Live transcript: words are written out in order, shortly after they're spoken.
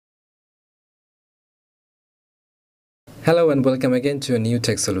Hello and welcome again to a new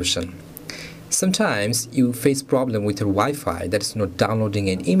tech solution. Sometimes you face problem with your Wi-Fi that is not downloading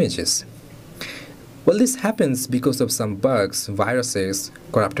any images. Well, this happens because of some bugs, viruses,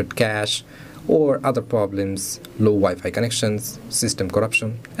 corrupted cache, or other problems, low Wi-Fi connections, system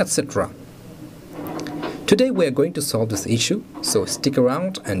corruption, etc. Today we are going to solve this issue, so stick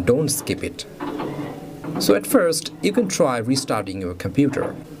around and don't skip it. So at first, you can try restarting your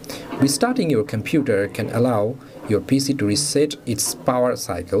computer. Restarting your computer can allow your PC to reset its power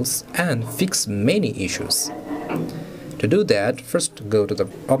cycles and fix many issues. To do that, first go to the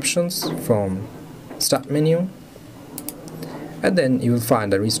options from Start menu, and then you will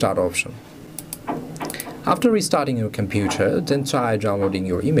find the restart option. After restarting your computer, then try downloading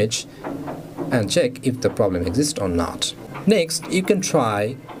your image and check if the problem exists or not. Next, you can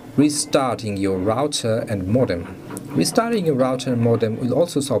try restarting your router and modem. Restarting your router and modem will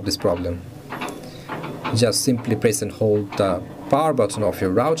also solve this problem. Just simply press and hold the power button of your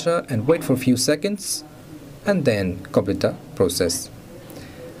router and wait for a few seconds and then complete the process.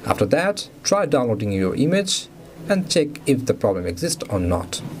 After that, try downloading your image and check if the problem exists or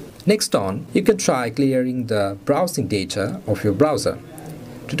not. Next on, you can try clearing the browsing data of your browser.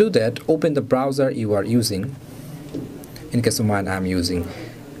 To do that, open the browser you are using. In case of mine, I am using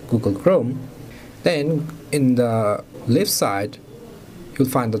Google Chrome. Then in the left side, you'll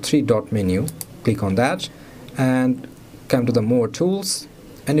find the three-dot menu. Click on that and come to the More Tools,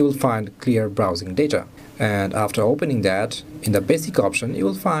 and you will find Clear Browsing Data. And after opening that, in the basic option, you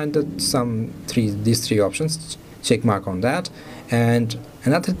will find that these three options. Check mark on that. And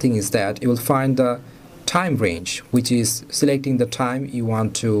another thing is that you will find the time range, which is selecting the time you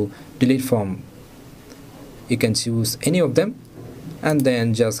want to delete from. You can choose any of them and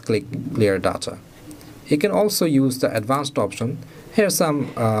then just click Clear Data. You can also use the advanced option. Here are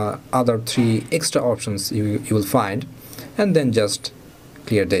some other three extra options you will find, and then just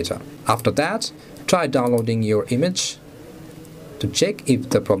clear data. After that, try downloading your image to check if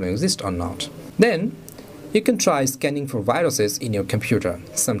the problem exists or not. Then you can try scanning for viruses in your computer.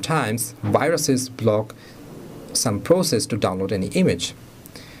 Sometimes viruses block some process to download any image.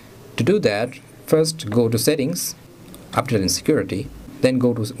 To do that, first go to Settings, Update and Security, then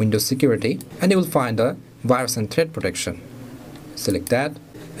go to Windows Security, and you will find the Virus and Threat Protection. Select that,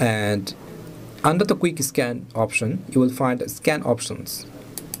 and under the Quick Scan option, you will find Scan Options.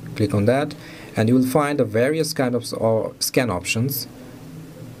 Click on that, and you will find the various kind of scan options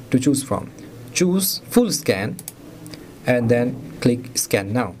to choose from. Choose Full Scan, and then click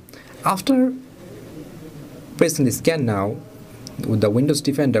Scan Now. After pressing the Scan Now, the Windows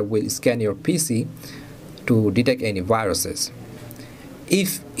Defender will scan your PC to detect any viruses.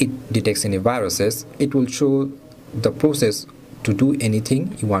 If it detects any viruses, it will show the process to do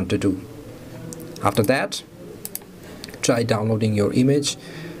anything you want to do. After that, try downloading your image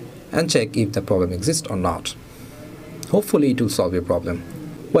and check if the problem exists or not. Hopefully it will solve your problem.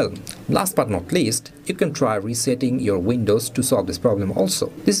 Well, last but not least, you can try resetting your Windows to solve this problem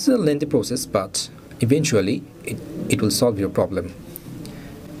also. This is a lengthy process, but eventually it will solve your problem.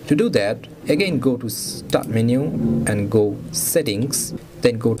 To do that, again go to Start menu and go Settings,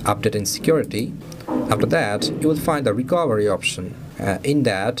 then go to Update and Security. After that, you will find the Recovery option. In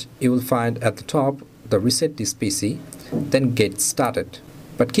that, you will find at the top the Reset this PC, then Get Started.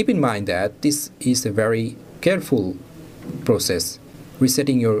 But keep in mind that this is a very careful process.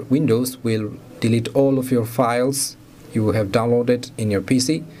 Resetting your Windows will delete all of your files you have downloaded in your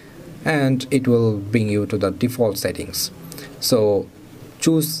PC, and it will bring you to the default settings. So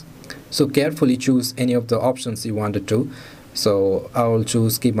carefully choose any of the options you wanted to. So I will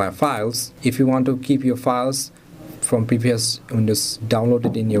choose Keep My Files. If you want to keep your files from previous Windows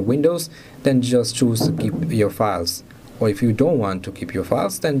downloaded in your Windows, then just choose Keep Your Files. Or if you don't want to keep your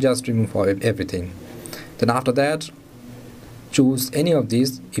files, then just remove everything. Then after that, choose any of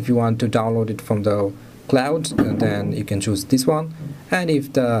these. If you want to download it from the cloud, then you can choose this one. And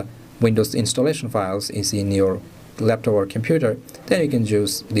if the Windows installation files is in your laptop or computer, then you can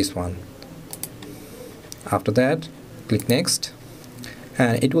choose this one. After that, click Next,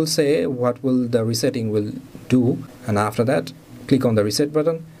 and it will say what will the resetting will do, and after that click on the reset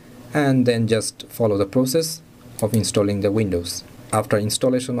button and then just follow the process of installing the Windows. After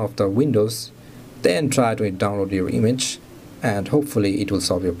installation of the Windows, then try to download your image, and hopefully it will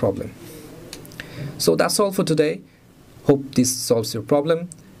solve your problem. So that's all for today. Hope this solves your problem.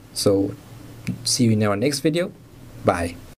 So see you in our next video. Bye.